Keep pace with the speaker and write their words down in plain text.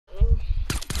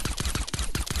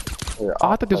Here, Oh,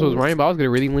 I thought this was rainbow. I was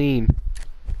getting really lean.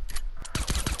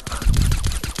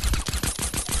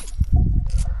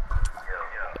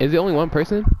 Is it only one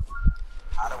person?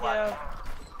 Yeah.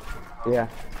 Yeah,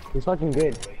 he's fucking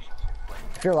good.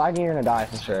 If you're lagging, you're gonna die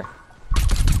for sure.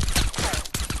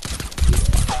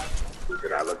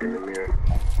 Did I look in the mirror?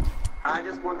 I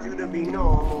just want you to be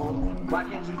normal. Why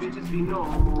can't you bitches be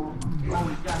normal? You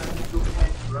always gotta be so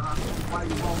extra. Why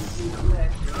you always need a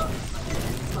lecture?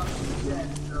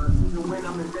 Even when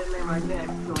I'm in bed, lay my neck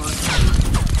on.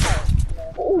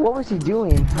 Oh, what was he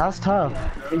doing? That's tough.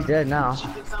 He's dead now.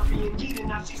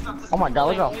 Oh my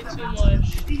god, look Way up. too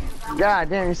much. God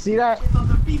damn, you see that?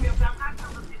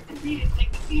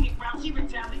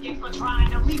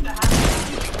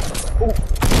 Ooh.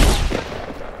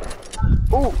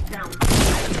 Ooh.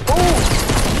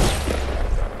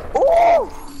 Ooh.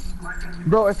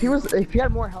 Bro, if he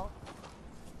had more health.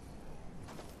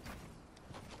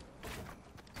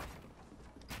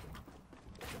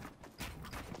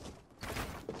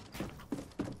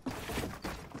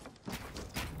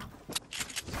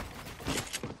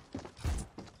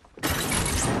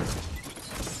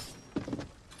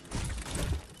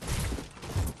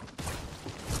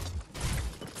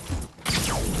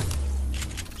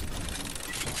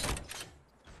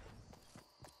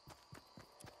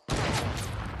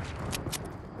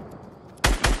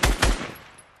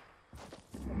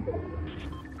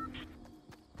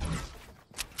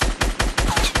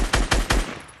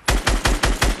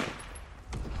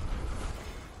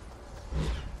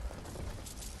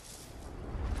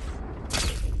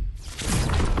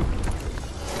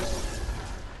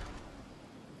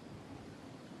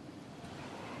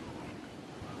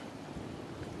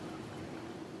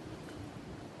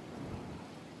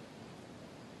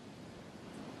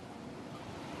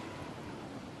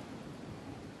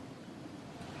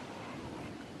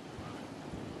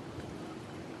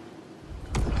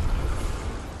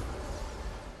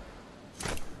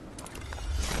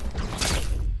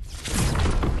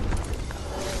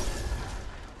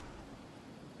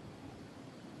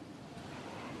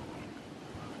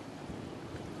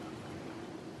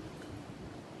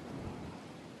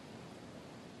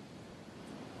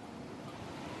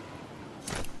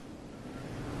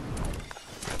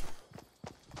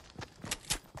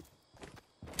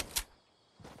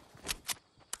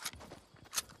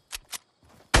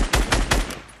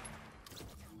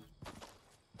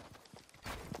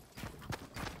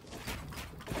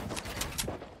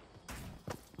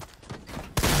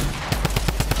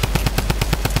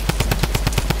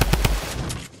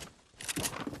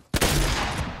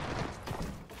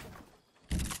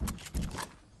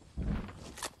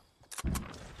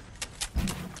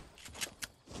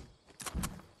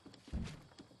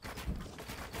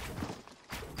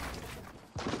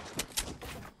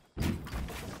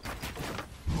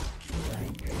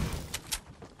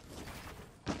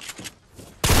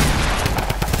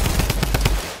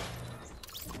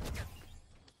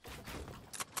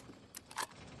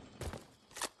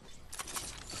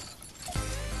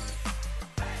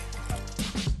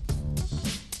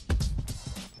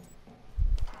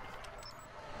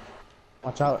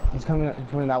 Watch out, he's coming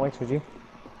that way towards you.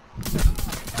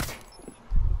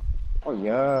 Oh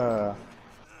yeah.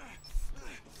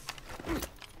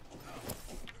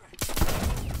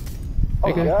 Oh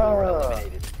Okay. yeah.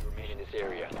 You remain in this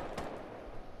area.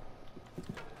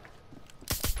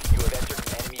 You have entered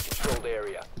an enemy-controlled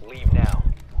area. Leave now.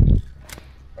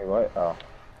 Wait, what? Oh.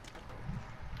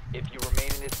 If you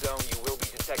remain in this zone, you will be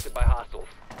detected by hostiles.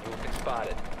 You have been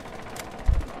spotted.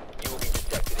 You will be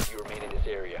detected if you remain in this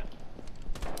area.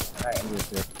 Alright, I'm just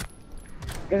here.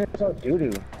 You guys are so doo-doo.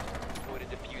 Put a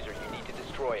diffuser. You need to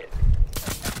destroy it.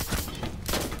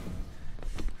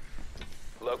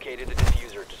 Located the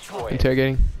diffuser. Destroy it.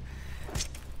 Interrogating.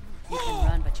 You can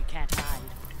run, but you can't hide.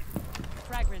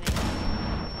 Frag grenade.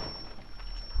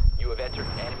 You have entered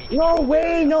an enemy. No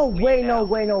way, no Leave way, now. no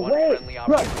way, no One way! friendly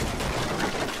Bro,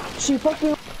 operator. she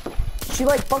fucking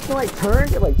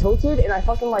turned, and, like, tilted, and I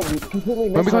fucking, like, completely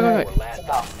missed Go, go, her. go, Your last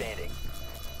stop standing.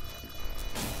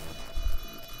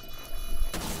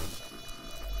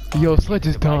 Yo, Sledge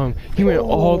is dumb. He went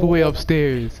all the way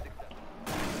upstairs.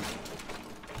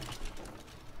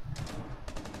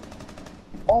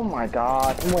 Oh my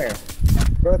god, from where?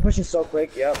 Bro, they're pushing so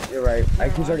quick, yep, you're right.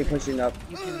 IQ's already pushing up.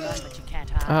 You can run, but you can't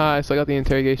hide. Ah, so I got the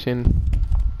interrogation.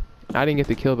 I didn't get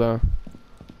the kill though.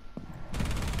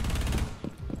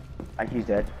 IQ's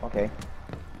dead, okay.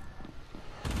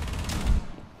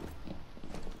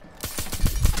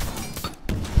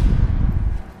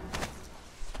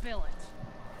 Spill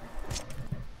it.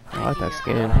 I like that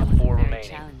skin. Four Very remaining.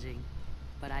 challenging,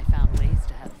 but I found ways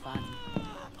to have fun.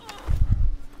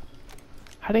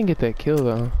 I didn't get that kill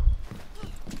though.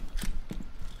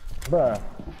 Bruh,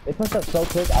 they pushed up so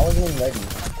quick, I wasn't even ready.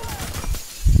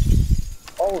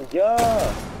 Oh,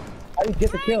 yeah! How do you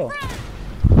get the kill?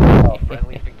 Oh,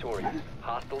 Friendly victorious.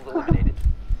 Hostiles eliminated.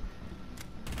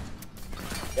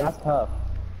 that's tough.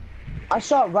 I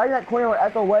shot right in that corner where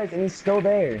Echo was, and he's still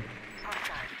there.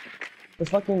 This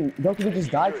fucking Doki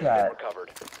just died to that.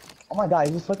 Recovered. Oh my god,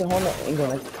 he's just fucking holding the angle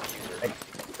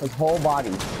like his whole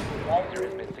body. User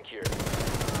has been secured.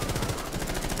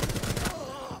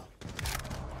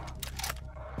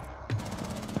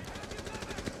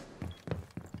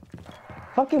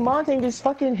 Fucking Montagne just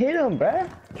fucking hit him, bruh.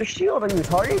 Your shield, are you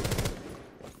retarded?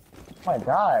 Oh my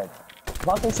god.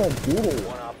 Montagne said beat it.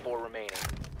 1 op 4 remaining.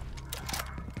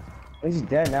 He's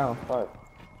dead now, fuck.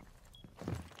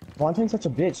 Montagne's such a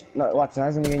bitch. No, watch, now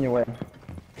he's gonna get in your way.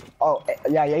 Oh,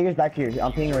 yeah, Jaeger's back here.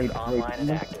 I'm pinging right. Online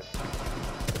and active.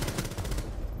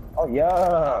 Oh, yeah.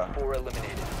 Op 4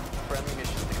 eliminated. Friendly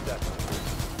mission successful.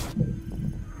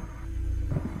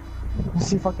 You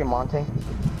see fucking Montagne?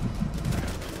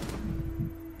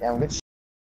 Damn, good shit.